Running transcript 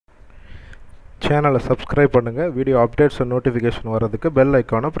சேனலை சப்ஸ்கிரைப் பண்ணுங்கள். Video updates and notification வரதுக்கு பெல்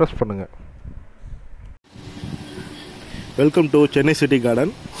ஐக்கானை ப்ரெஸ் பண்ணுங்கள். Welcome to Chennai city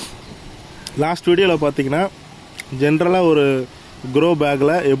garden. Last வீடியோவில் பார்த்தீங்கன்னா ஜென்ரலாக ஒரு க்ரோ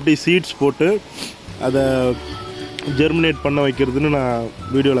பேக்கில் எப்படி சீட்ஸ் போட்டு அதை ஜெர்மினேட் பண்ண வைக்கிறதுன்னு நான்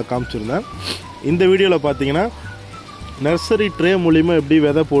வீடியோவில் காமிச்சிருந்தேன். இந்த வீடியோவில் பார்த்தீங்கன்னா நர்சரி ட்ரே மூலிமா எப்படி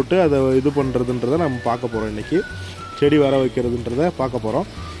விதை போட்டு அதை இது பண்ணுறதுன்றதை நம்ம பார்க்க போகிறோம். இன்றைக்கி செடி வர வைக்கிறதுன்றதை பார்க்க போகிறோம்.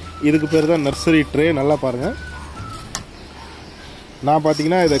 இதுக்கு பேர் தான் நர்சரி ட்ரே. நல்லா பாருங்கள். நான்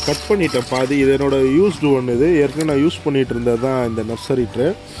பார்த்தீங்கன்னா இதை கட் பண்ணிட்டேன் பாதி. இது என்னோடய யூஸ்டு ஒன்று. இது ஏற்கனவே நான் யூஸ் பண்ணிகிட்டு இருந்தது தான் இந்த நர்சரி ட்ரே.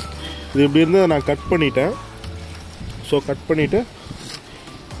 இது இப்படி இருந்ததை நான் கட் பண்ணிட்டேன். ஸோ கட் பண்ணிவிட்டு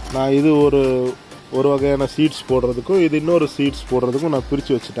நான் இது ஒரு வகையான சீட்ஸ் போடுறதுக்கும் இது இன்னொரு சீட்ஸ் போடுறதுக்கும் நான்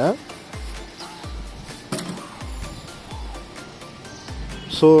பிரித்து வச்சுட்டேன்.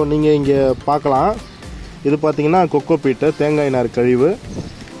 ஸோ நீங்கள் இங்கே பார்க்கலாம். இது பார்த்திங்கன்னா கொக்கோ பீட்டு, தேங்காய் நார் கழிவு.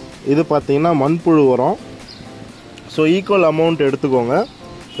 இது பார்த்திங்கன்னா மண்புழு உரம். ஸோ ஈக்குவல் அமௌண்ட் எடுத்துக்கோங்க.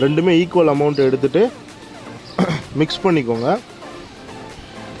 ரெண்டுமே ஈக்குவல் அமௌண்ட் எடுத்துகிட்டு மிக்ஸ் பண்ணிக்கோங்க.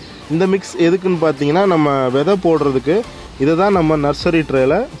 இந்த மிக்ஸ் எதுக்குன்னு பார்த்தீங்கன்னா நம்ம விதை போடுறதுக்கு இதை தான் நம்ம நர்சரி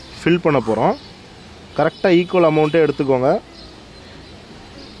ட்ரேயில் ஃபில் பண்ண போகிறோம். கரெக்டாக ஈக்குவல் அமௌண்ட்டே எடுத்துக்கோங்க.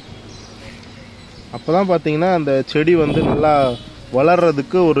 அப்போ தான் பார்த்தீங்கன்னா அந்த செடி வந்து நல்லா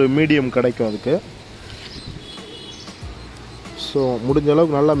வளர்கிறதுக்கு ஒரு மீடியம் கிடைக்கும் அதுக்கு. ஸோ முடிஞ்ச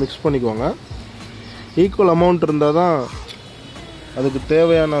அளவுக்கு நல்லா மிக்ஸ் பண்ணிக்கோங்க. ஈக்குவல் அமௌண்ட் இருந்தால் தான் அதுக்கு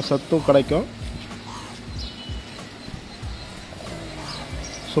தேவையான சத்தும் கிடைக்கும்.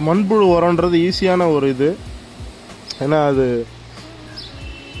 ஸோ மண்புழு உரம்ன்றது ஈஸியான ஒரு இது. ஏன்னா அது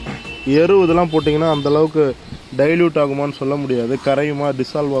இதெல்லாம் போட்டிங்கன்னா அந்தளவுக்கு டைல்யூட் ஆகுமான்னு சொல்ல முடியாது, கரையுமா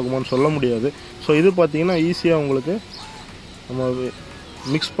டிசால்வ் ஆகுமான்னு சொல்ல முடியாது. ஸோ இது பார்த்திங்கன்னா ஈஸியாக உங்களுக்கு நம்ம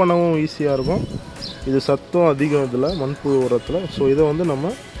மிக்ஸ் பண்ணவும் ஈஸியாக இருக்கும். இது சத்தும் அதிகம் இதில் மண்புழு உரத்தில். ஸோ இதை வந்து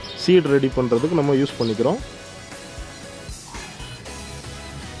நம்ம சீட் ரெடி பண்ணுறதுக்கு நம்ம யூஸ் பண்ணிக்கிறோம்.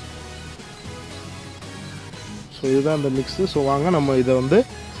 ஸோ இதுதான் இந்த மிக்ஸு. ஸோ வாங்க நம்ம இதை வந்து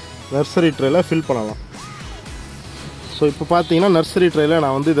நர்சரி ட்ரேயில் ஃபில் பண்ணலாம். ஸோ இப்போ பார்த்தீங்கன்னா நர்சரி ட்ரேயில்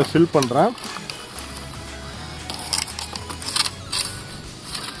நான் வந்து இதை ஃபில் பண்ணுறேன்.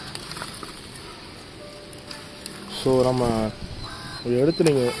 ஸோ நம்ம இதை எடுத்து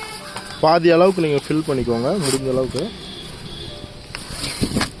நீங்கள் பாதி அளவுக்கு நீங்கள் ஃபில் பண்ணிக்கோங்க முடிஞ்ச அளவுக்கு.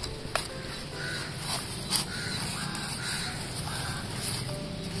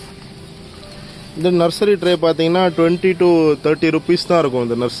 இந்த நர்சரி ட்ரே பார்த்தீங்கன்னா 20 to 30 rupees தான் இருக்கும்.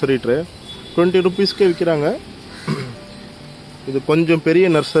 இந்த நர்சரி ட்ரே 20 rupeesக்கே விற்கிறாங்க. இது கொஞ்சம் பெரிய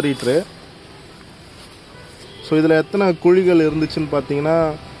நர்சரி ட்ரே. ஸோ இதில் எத்தனை குழிகள் இருந்துச்சுன்னு பார்த்தீங்கன்னா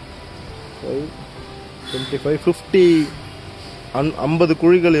 25, 50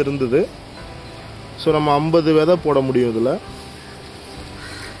 குழிகள் இருந்தது. ஸோ நம்ம 50 விதை போட முடியும் இதில்.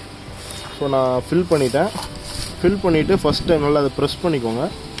 ஸோ நான் ஃபில் பண்ணிட்டேன். ஃபில் பண்ணிவிட்டு ஃபஸ்ட் டைம் நல்லா அதை ப்ரெஸ் பண்ணிக்கோங்க.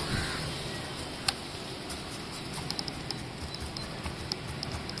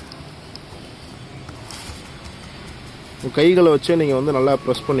 கைகளை வச்சே நீங்கள் வந்து நல்லா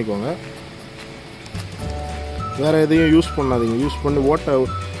ப்ரெஸ் பண்ணிக்கோங்க. வேறு எதையும் யூஸ் பண்ணாதீங்க. யூஸ் பண்ணி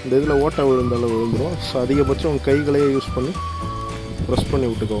இந்த இதில் ஓட்டை விழுந்தாலும் விழுந்துடும். ஸோ அதிகபட்சம் உங்கள் கைகளையே யூஸ் பண்ணி ப்ரெஸ் பண்ணி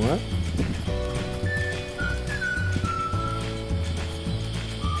விட்டுக்கோங்க.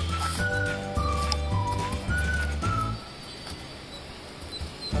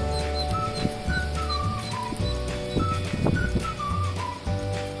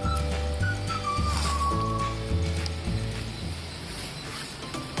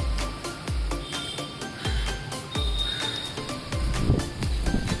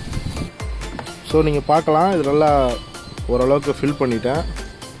 ஸோ நீங்கள் பார்க்கலாம், இது நல்லா ஓரளவுக்கு ஃபில் பண்ணிட்டேன்.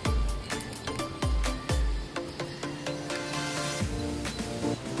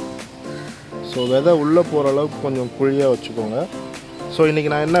 ஸோ விதை உள்ளே போகிற அளவுக்கு கொஞ்சம் குழியாக வச்சுக்கோங்க. ஸோ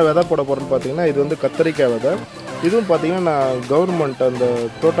இன்றைக்கி நான் என்ன விதை போட போகிறேன்னு பார்த்தீங்கன்னா இது வந்து கத்திரிக்காய் விதை. இதுவும் பார்த்திங்கன்னா நான் கவர்மெண்ட் அந்த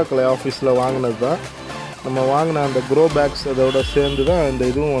தோட்டக்கலை ஆஃபீஸில் வாங்கினது தான். நம்ம வாங்கின அந்த க்ரோ பேக்ஸ் அதோட சேர்ந்து தான் இந்த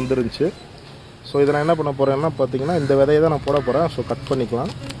இதுவும் வந்துருந்துச்சு. ஸோ இதை நான் என்ன பண்ண போகிறேன்னா பார்த்திங்கன்னா இந்த விதையை தான் நான் போட போகிறேன். ஸோ கட்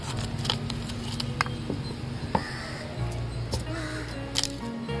பண்ணிக்கலாம்.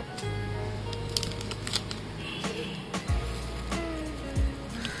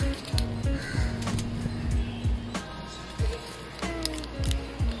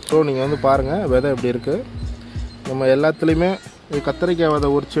 ஸோ நீங்கள் வந்து பாருங்கள் விதை எப்படி இருக்குது. நம்ம எல்லாத்துலேயுமே கத்திரிக்காய் விதை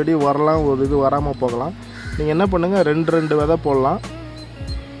ஒரு செடி வரலாம், ஒரு இது வராமல் போகலாம். நீங்கள் என்ன பண்ணுங்கள், 2 விதை போடலாம்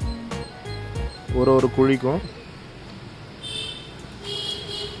ஒரு குழிக்கும்.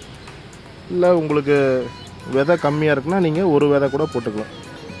 இல்லை உங்களுக்கு விதை கம்மியாக இருக்குன்னா நீங்கள் ஒரு விதை கூட போட்டுக்கலாம்.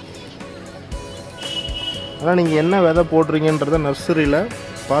 ஆனால் நீங்கள் என்ன விதை போடுறீங்கன்றத நர்சரியில்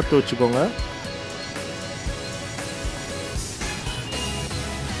பார்த்து வச்சுக்கோங்க.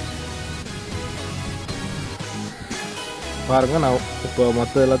 பாருங்கள். நான் இப்போ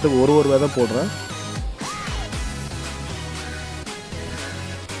மற்ற எல்லாத்துக்கும் ஒரு விதை போடுறேன்.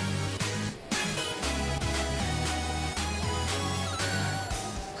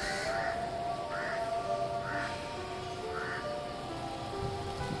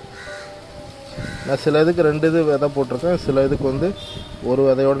 நான் சில இதுக்கு 2 இது விதை போட்டிருக்கேன், சில இதுக்கு வந்து ஒரு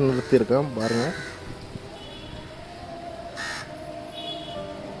விதையோடு நிறுத்தியிருக்கேன். பாருங்கள்.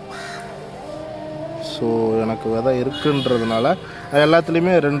 ஸோ எனக்கு விதை இருக்குன்றதுனால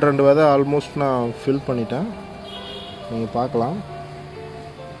எல்லாத்துலேயுமே 2 விதை ஆல்மோஸ்ட் நான் ஃபில் பண்ணிட்டேன். நீங்கள் பார்க்கலாம்.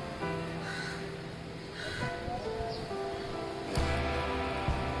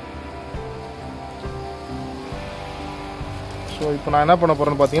 ஸோ இப்போ நான் என்ன பண்ண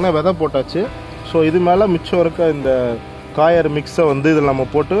போகிறேன்னு பார்த்தீங்கன்னா, விதை போட்டாச்சு. ஸோ இது மேலே மிச்சம் இருக்க இந்த காயர் மிக்ஸை வந்து இதில் நம்ம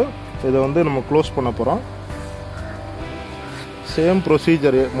போட்டு இதை வந்து நம்ம க்ளோஸ் பண்ண போகிறோம். சேம்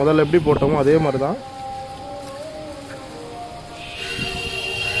ப்ரொசீஜர், முதல்ல எப்படி போட்டோமோ அதே மாதிரி தான்.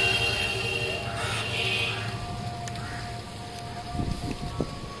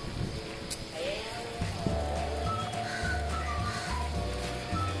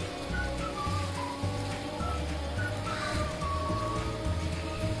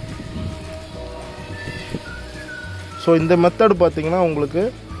 ஸோ இந்த மெத்தட் பார்த்திங்கன்னா உங்களுக்கு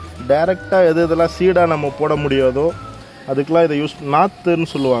டைரெக்டாக எதெல்லாம் சீடாக நம்ம போட முடியாதோ அதுக்கெலாம் இதை யூஸ் நாற்றுன்னு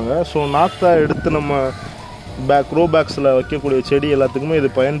சொல்லுவாங்க. ஸோ நாற்றை எடுத்து நம்ம க்ரோ பேக்ஸில் வைக்கக்கூடிய செடி எல்லாத்துக்குமே இது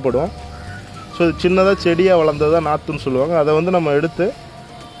பயன்படும். ஸோ இது சின்னதாக செடியாக வளர்ந்தது தான் நாற்றுன்னு சொல்லுவாங்க. அதை வந்து நம்ம எடுத்து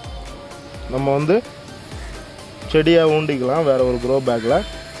நம்ம வந்து செடியாக ஊண்டிக்கலாம் வேறு ஒரு க்ரோ பேக்கில்.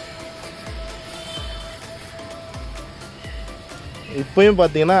 இப்போயும்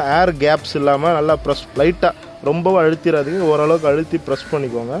பார்த்தீங்கன்னா ஏர் கேப்ஸ் இல்லாமல் நல்லா ப்ரெஸ் லைட்டாக, ரொம்பவும் அழுத்திடாதீங்க, ஓரளவுக்கு அழுத்தி ப்ரெஸ்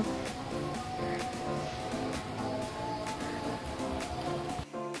பண்ணிக்கோங்க.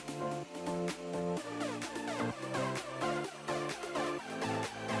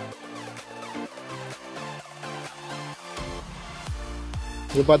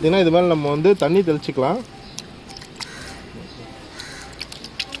 இது பார்த்தீங்கன்னா இது மேலே நம்ம வந்து தண்ணி தெளிச்சிக்கலாம்.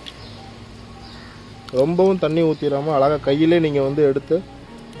 ரொம்பவும் தண்ணி ஊற்றிடாமல் அழகாக கையிலே நீங்கள் வந்து எடுத்து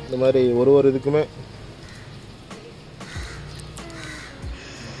இந்த மாதிரி ஒரு இதுக்குமே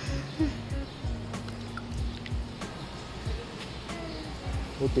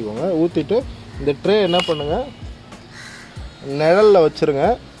ஊற்றிக்கோங்க. ஊற்றிட்டு இந்த ட்ரே என்ன பண்ணுங்கள், நிழலில் வச்சுருங்க.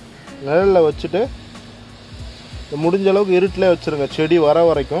 நிழலில் வச்சுட்டு முடிஞ்ச அளவுக்கு இருட்டிலே வச்சுருங்க செடி வர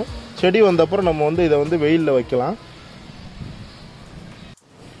வரைக்கும். செடி வந்தப்புறம் நம்ம வந்து இதை வந்து வெயிலில் வைக்கலாம்.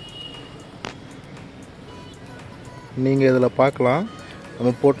 நீங்கள் இதில் பார்க்கலாம்,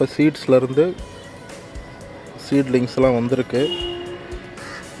 நம்ம போட்ட சீட்ஸ்லேருந்து சீட்லிங்ஸ்லாம் வந்திருக்கு.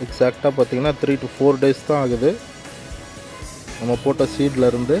 எக்ஸாக்டாக பார்த்திங்கன்னா 3 to 4 days தான் ஆகுது. நம்ம போட்ட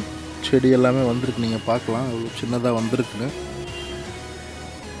சீட்லேருந்து செடி எல்லாமே வந்திருக்கு. நீங்கள் பார்க்கலாம் எவ்வளோ சின்னதாக வந்திருக்குன்னு.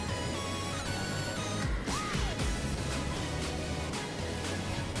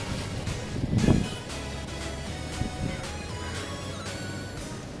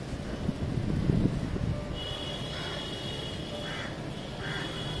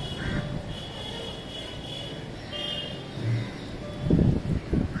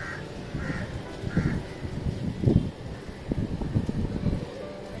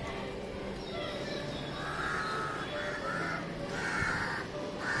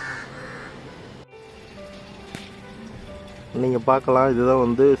 நீங்கள் பார்க்கலாம், இதுதான்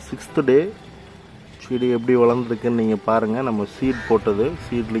வந்து 6th day. செடி எப்படி வளர்ந்துருக்குன்னு நீங்கள் பாருங்கள். நம்ம சீட் போட்டது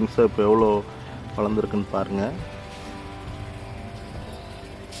சீட்லிங்ஸாக இப்போ எவ்வளோ வளர்ந்துருக்குன்னு பாருங்கள்.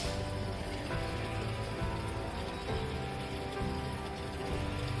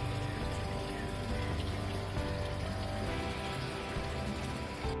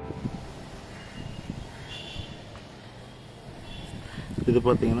 இது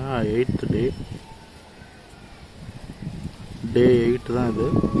பார்த்தீங்கன்னா 8th day. Day 8 தான் இது.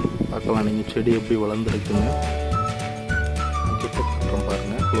 பார்க்கலாம் நீங்கள் செடி எப்படி வளர்ந்துருக்குன்னு. கிட்ட கட்டுறோம்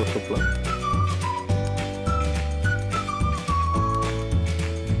பாருங்கள் க்ளோஸ்அப்பில்.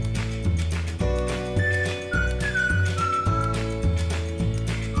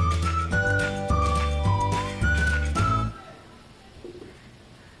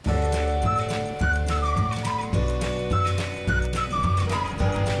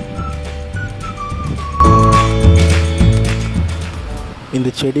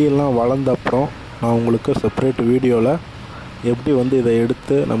 இந்த செடியெல்லாம் வளர்ந்த அப்புறம் நான் உங்களுக்கு செப்பரேட் வீடியோவில் எப்படி வந்து இதை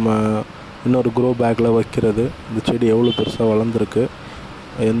எடுத்து நம்ம இன்னொரு க்ரோ பேக்கில் வைக்கிறது, இந்த செடி எவ்வளோ பெருசாக வளர்ந்துருக்கு,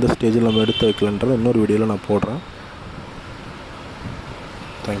 எந்த ஸ்டேஜில் நம்ம எடுத்து வைக்கலன்றதை இன்னொரு வீடியோவில் நான் போடுறேன்.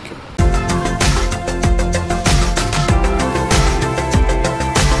 தேங்க்யூ.